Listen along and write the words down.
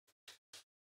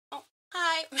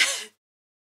Hi!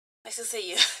 Nice to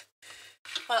see you.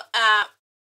 Well,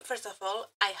 first of all,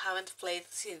 I haven't played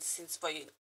since point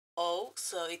oh,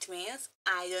 so it means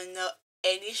I don't know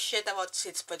any shit about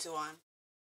 6.1.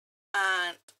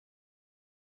 And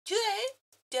today,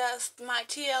 just my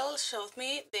TL showed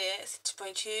me the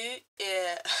 6.2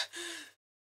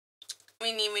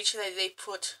 mini image that they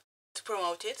put to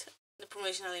promote it, the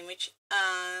promotional image,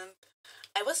 and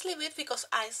I was livid because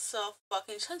I saw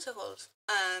fucking tentacles.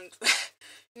 And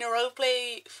in a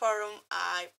roleplay forum,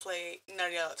 I play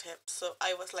Nariotep, so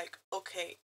I was like,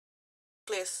 okay,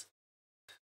 please.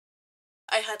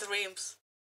 I had dreams.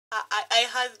 I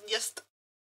had just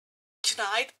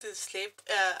tonight to sleep.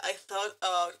 I thought,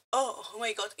 oh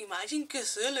my god, imagine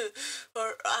Cthulhu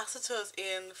or Azathoth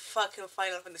in fucking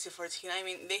Final Fantasy XIV. I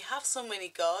mean, they have so many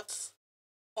gods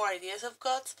or ideas of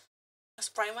gods as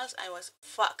primals. I was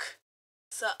fuck.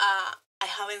 So, I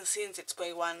haven't seen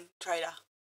 6.1 trailer.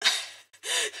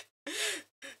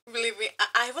 Believe me,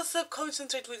 I was so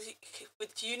concentrated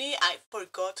with uni, I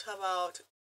forgot about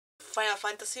Final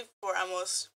Fantasy for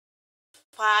almost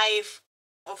 5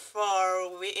 or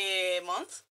 4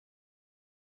 months.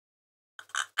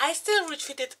 I still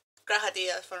retweeted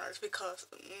Grahadia for us because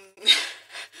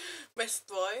best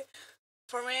boy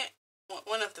for me,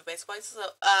 one of the best boys. So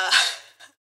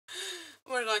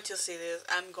we're going to see this.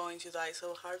 I'm going to die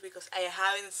so hard because I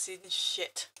haven't seen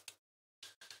shit.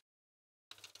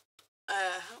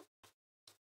 Uh,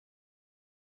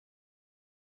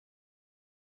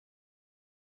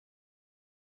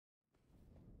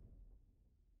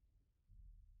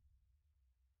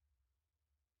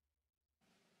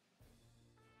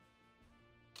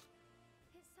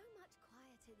 It's so much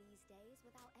quieter these days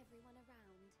without everyone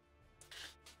around.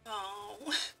 oh.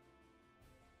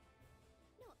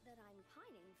 Not that I'm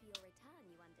pining for your return,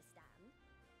 you understand.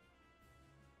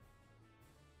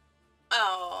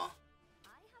 Oh.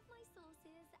 I have my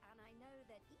sources, and I know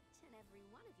that each and every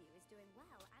one of you is doing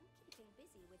well and keeping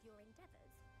busy with your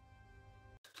endeavors.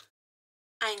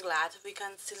 I'm glad we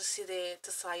can still see the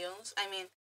Scions. I mean,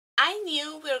 I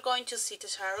knew we were going to see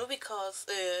Tataru because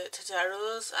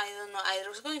Tataru's, I don't know, either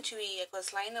was going to be a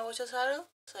quest line about Tataru.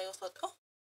 So I thought, oh,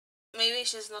 maybe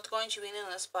she's not going to be in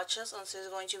as patches and she's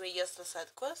going to be just a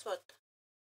side quest, but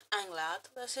I'm glad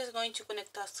that she's going to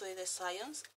connect us to the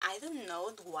Scions. I don't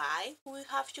know why we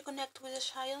have to connect with the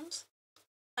Scions.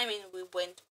 I mean, we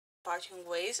went parting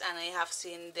ways and I have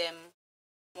seen them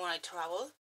when I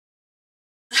traveled.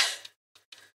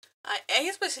 I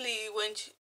especially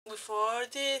went before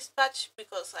this patch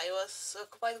because I was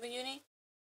occupied with uni.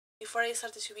 Before I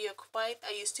started to be occupied,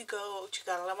 I used to go to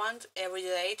Garlemald every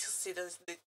day to see the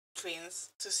twins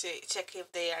to see check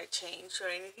if they are changed or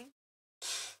anything.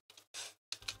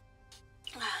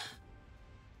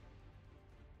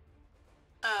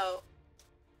 Oh,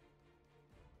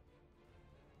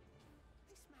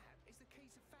 This map is the key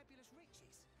to fabulous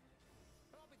riches.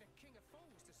 I'll be the king of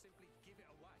fools to simply give it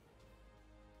away.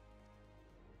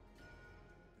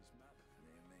 This map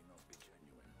may not be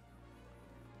genuine.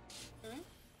 hmm?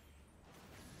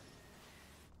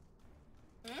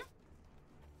 Hmm?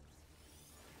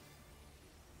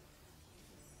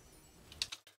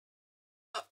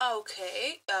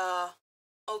 Okay,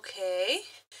 okay.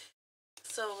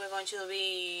 So we're going to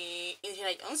be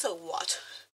Indiana Jones or what?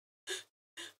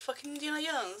 Fucking Indiana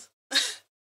Jones.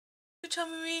 You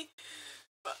telling me?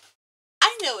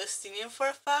 I know Estinian for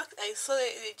a fact. I saw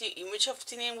the image of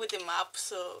Estinian with the map,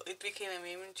 so it became a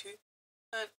meme too.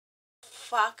 But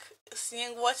fuck,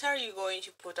 Estinian, what are you going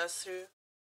to put us through?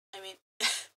 I mean,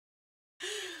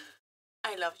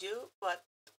 I love you, but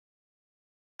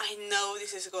I know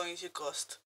this is going to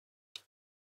cost.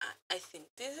 I think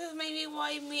this is maybe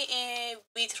why me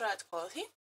beat rat quality.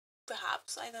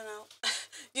 Perhaps I don't know.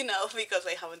 You know, because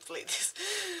I haven't played this.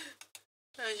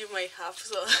 You may have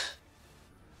so.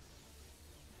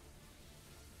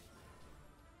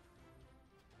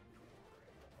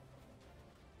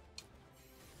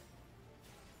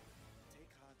 Take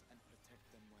heart and protect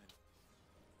them well.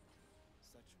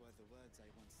 Such were the words I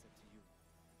once said to you.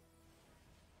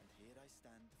 And here I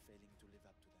stand, failing to live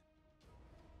up to them.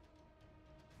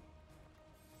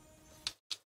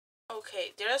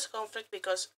 Okay, there is conflict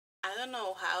because I don't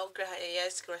know how Grahaya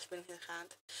is grasping his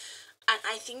hand. And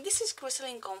I think this is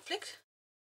crystalline conflict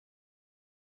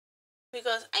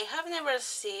because I have never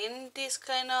seen this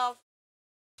kind of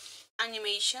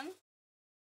animation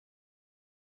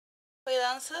by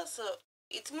dancer, so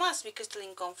it must be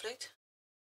crystalline conflict.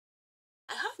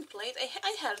 I haven't played.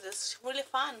 I heard this really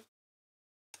fun,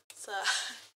 so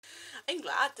I'm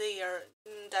glad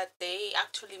that they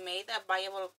actually made a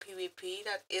viable PvP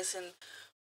that isn't,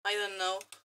 I don't know,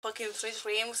 fucking three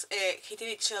streams hitting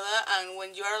each other, and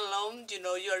when you are alone, you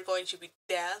know you are going to be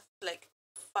dead. Like,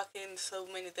 fucking so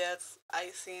many deaths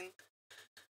I've seen.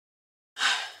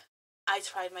 I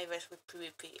tried my best with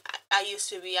PvP. I used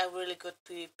to be a really good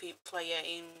PvP player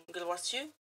in Guild Wars 2.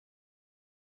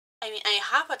 I mean, I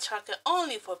have a tracker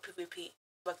only for PvP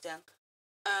back then.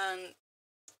 And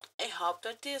I hope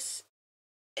that this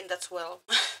ends as well.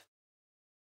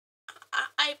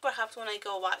 I perhaps when I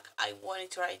go back, I want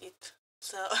to try it.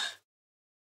 So,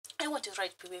 I want to try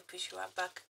PvP show up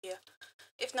back here.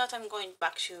 If not, I'm going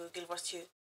back to Guild Wars 2.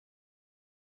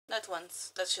 Not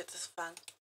once. That shit is fun.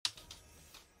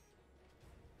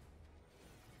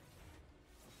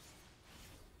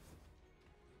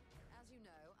 As you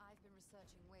know, I've been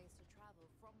researching ways to travel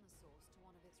from the source to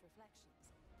one of its reflections.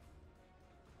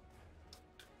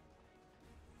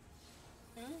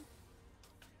 Hmm?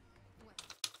 Well,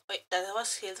 Wait, that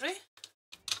was Hildry?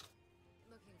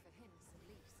 looking for hints at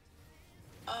least.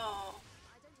 Oh.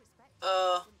 I don't expect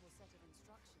a simple set of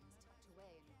instructions tucked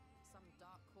away in some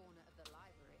dark corner of the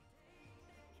library.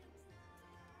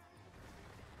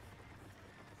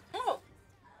 Oh.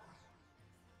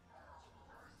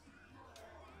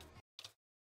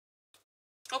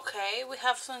 Okay, we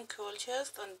have some cool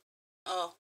chests and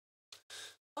oh.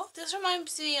 Oh, this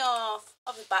reminds me of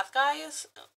the bad guys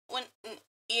when in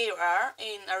ER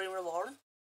in Arena Reborn.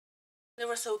 There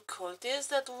were so cultists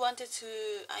that wanted to,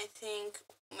 I think,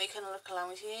 make another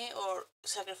calamity or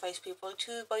sacrifice people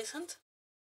to Bison.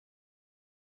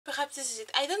 Perhaps this is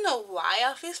it. I don't know why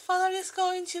Alfie's father is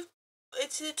going to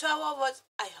the tower, but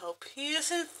I hope he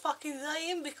isn't fucking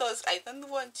dying because I don't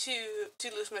want to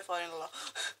lose my father-in-law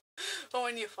or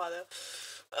my new father.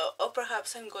 Or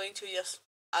perhaps I'm going to just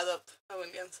adopt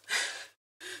familians.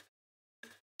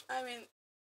 I mean,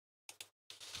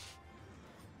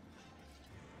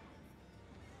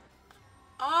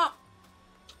 ah.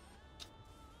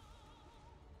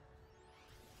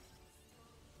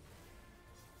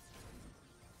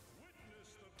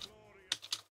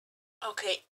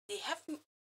 Okay, they have.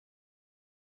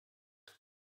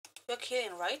 You're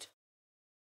kidding, right?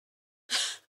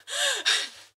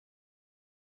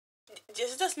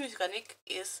 Just this mechanic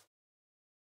is.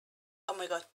 Oh my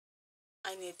god,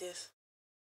 I need this.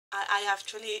 I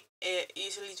actually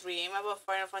usually dream about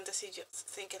Final Fantasy just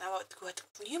thinking about what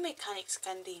new mechanics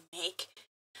can they make.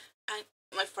 And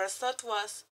my first thought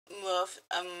was move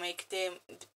and make the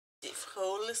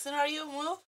whole scenario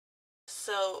move.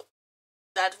 So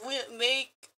that will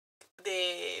make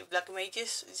the black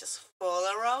mages just fall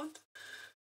around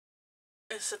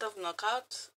instead of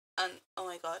knockouts. And oh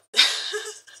my god,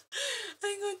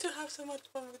 I'm going to have so much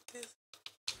fun with this.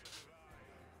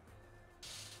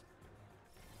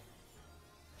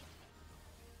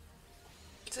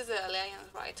 This is the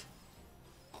alliance, right?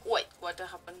 Wait, what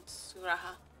happens to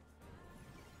Graha?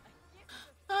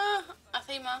 Ah,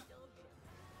 Athema.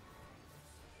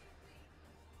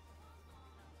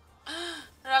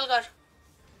 Ralgar.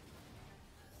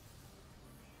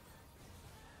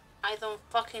 I don't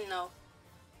fucking know.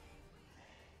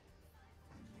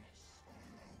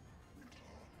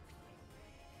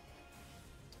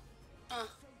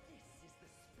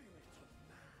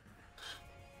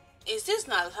 Is this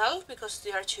Nalthal? Because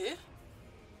there are two.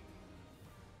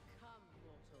 Come,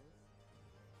 mortals.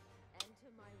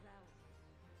 Enter my realm,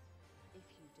 if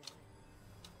you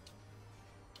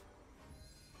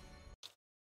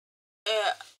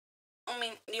dare. I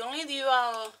mean, the only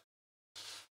dual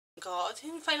god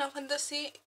in Final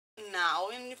Fantasy now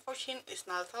in 14 is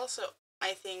Nalthal, so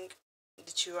I think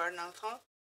the two are Nalthal.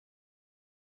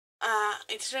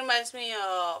 It reminds me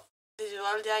of the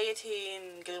dual deity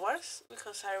in Guild Wars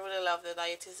because I really love the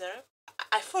deities there.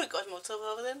 I forgot most of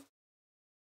them.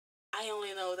 I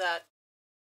only know that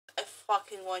I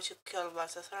fucking want to kill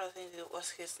Balthazar. I think it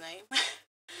was his name.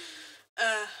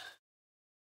 uh,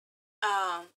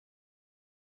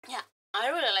 yeah, I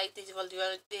really like the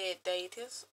dual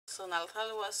deities. So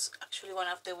Nalthal was actually one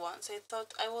of the ones I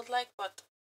thought I would like, but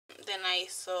then I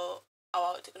saw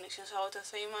about the connections about the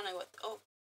same and I went, oh,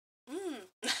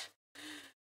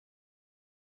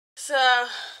 So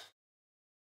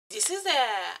this is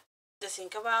the thing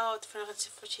about Final Fantasy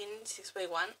 14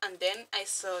 6.1, and then I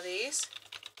saw this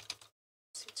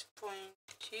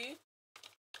 6.2,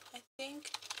 I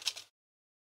think.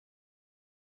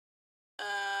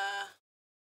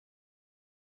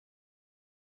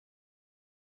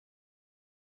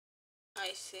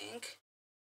 I think.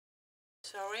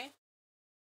 Sorry.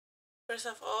 First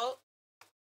of all,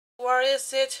 where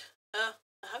is it? I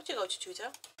have to go to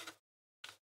Twitter.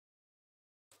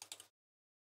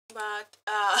 But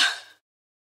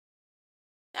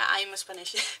yeah, I'm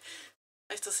Spanish.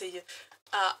 Nice to see you.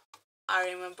 Uh, I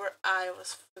remember I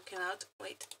was freaking out.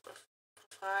 Wait,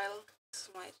 profile. This is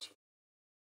my.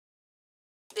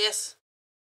 This.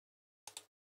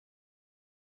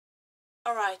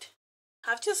 Alright.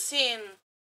 Have you seen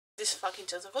these fucking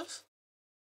tentacles?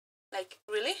 Like,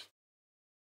 really?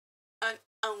 And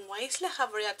why is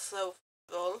Lahabria so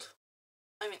old?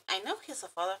 I mean, I know he's a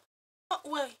father. Oh,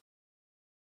 wait.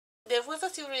 There was a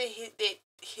theory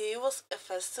he was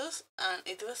Hephaestus, and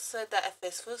it was said that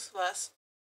Hephaestus was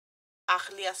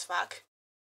ugly as fuck.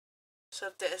 So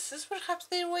this is perhaps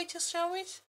their way to show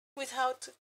it without,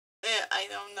 I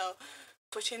don't know,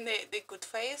 pushing the good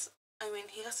face. I mean,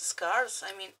 he has scars.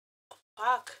 I mean,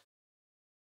 fuck.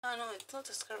 No, no, it's not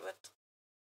a scar, but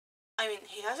I mean,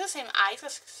 he has the same eyes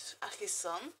as his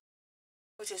son,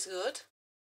 which is good.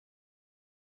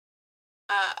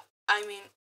 Uh, I mean,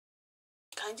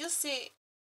 can you see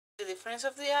the difference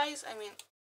of the eyes? I mean,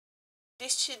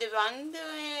 the one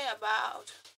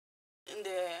about in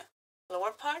the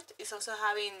lower part is also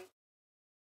having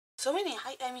so many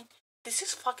eyes. I mean, this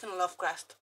is fucking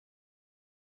Lovecraft.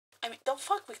 I mean, don't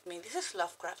fuck with me. This is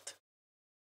Lovecraft.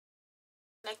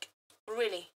 Like,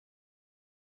 really.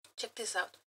 Check this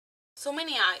out. So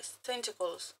many eyes,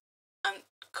 tentacles, and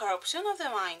corruption of the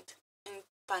mind in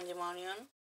Pandemonium.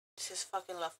 This is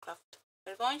fucking Lovecraft.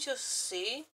 We're going to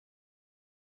see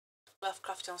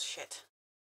Lovecraftian shit.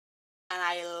 And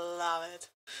I love it.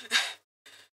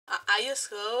 I just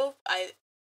hope I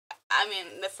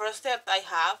mean, the first step I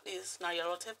have is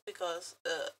Nyarlathotep because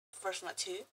first not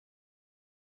two.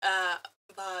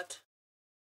 But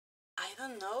I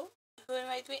don't know who it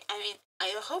might be. I mean,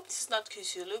 I hope this is not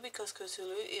Cthulhu because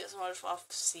Cthulhu is more of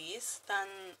seas than,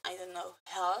 I don't know,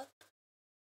 hell.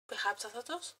 Perhaps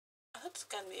Athos? Athos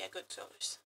can be a good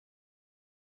choice.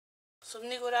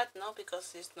 Subnigurat, no,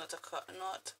 because it's not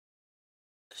not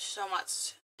so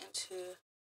much into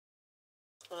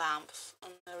lamps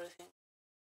and everything.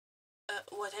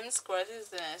 What I'm scared is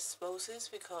the exposes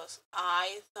because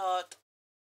I thought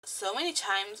so many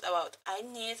times about I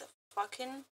need a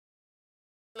fucking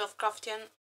Lovecraftian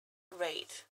raid.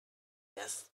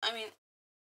 Yes, I mean,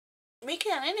 make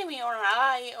it an enemy or an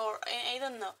ally or I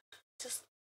don't know. Just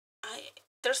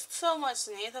there's so much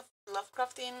need of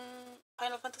Lovecraft in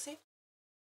Final Fantasy.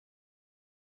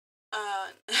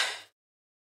 I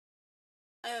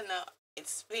don't know.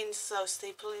 It's been so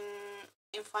staple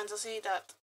in fantasy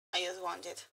that I just want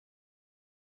it.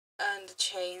 And the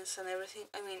chains and everything.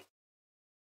 I mean,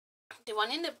 the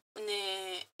one in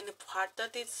the part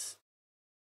that it's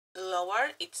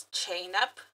lower, it's chained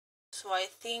up. So I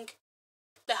think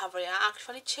the Havria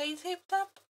actually chain taped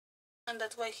up, and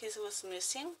that's why he was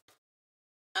missing.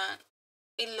 And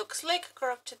it looks like a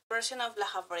corrupted version of La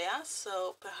Havria,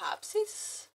 so perhaps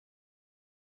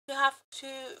you have to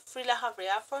free La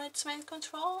Havria from its main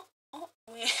control. Oh,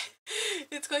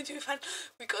 it's going to be fun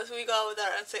because we go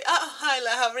there and say, "Oh, hi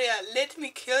La Havria, let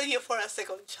me kill you for a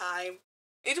second time."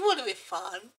 It would be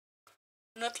fun.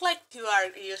 Not like you are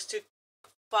used to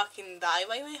fucking die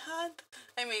by my hand.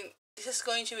 I mean, this is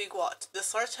going to be what? The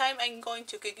third time I'm going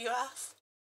to kick your ass?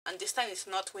 And this time it's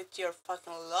not with your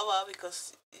fucking lover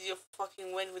because you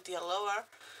fucking went with your lover.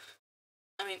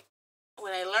 I mean,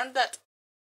 when I learned that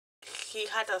he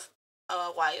had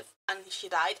a wife and she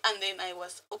died, and then I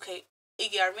was, okay,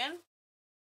 Iggy Armian,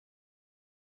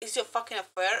 it's your fucking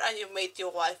affair and you made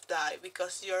your wife die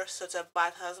because you're such a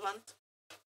bad husband.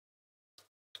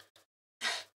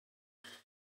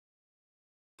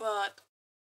 But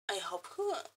I hope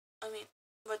who. I mean,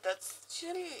 but that's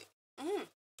actually.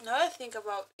 Now I think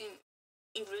about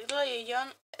in Greek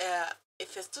religion,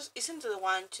 Hephaestus isn't the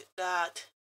one that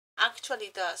actually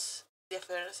does the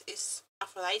affairs. Is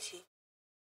Aphrodite.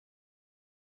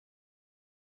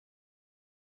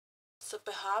 So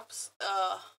perhaps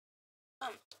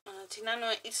Tina,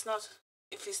 no, it's not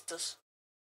Hephaestus'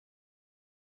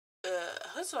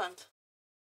 husband.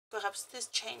 Perhaps this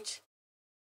change.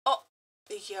 Oh,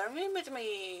 did you hear me with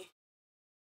my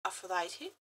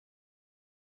Aphrodite?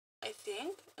 I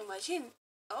think. Imagine.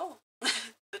 Oh,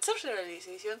 that's a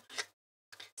realization.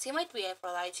 She might be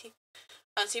Aphrodite,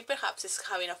 and she perhaps is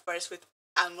having affairs with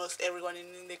almost everyone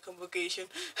in the convocation.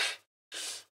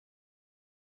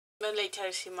 But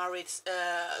later she marries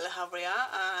Lahabria,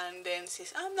 and then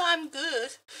says, "Oh no, I'm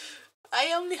good.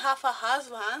 I only have a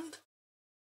husband."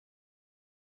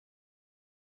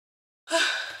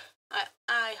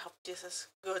 I hope this is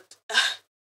good.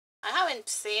 I haven't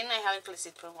placed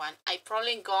it for one. I'm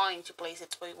probably going to place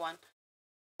it for one.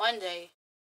 One day,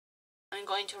 I'm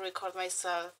going to record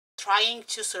myself trying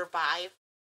to survive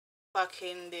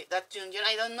fucking that dungeon.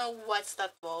 I don't know what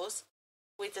that was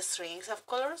with the strings of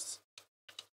colors.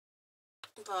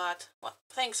 But, well,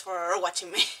 thanks for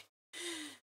watching me.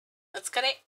 Let's cut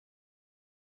it.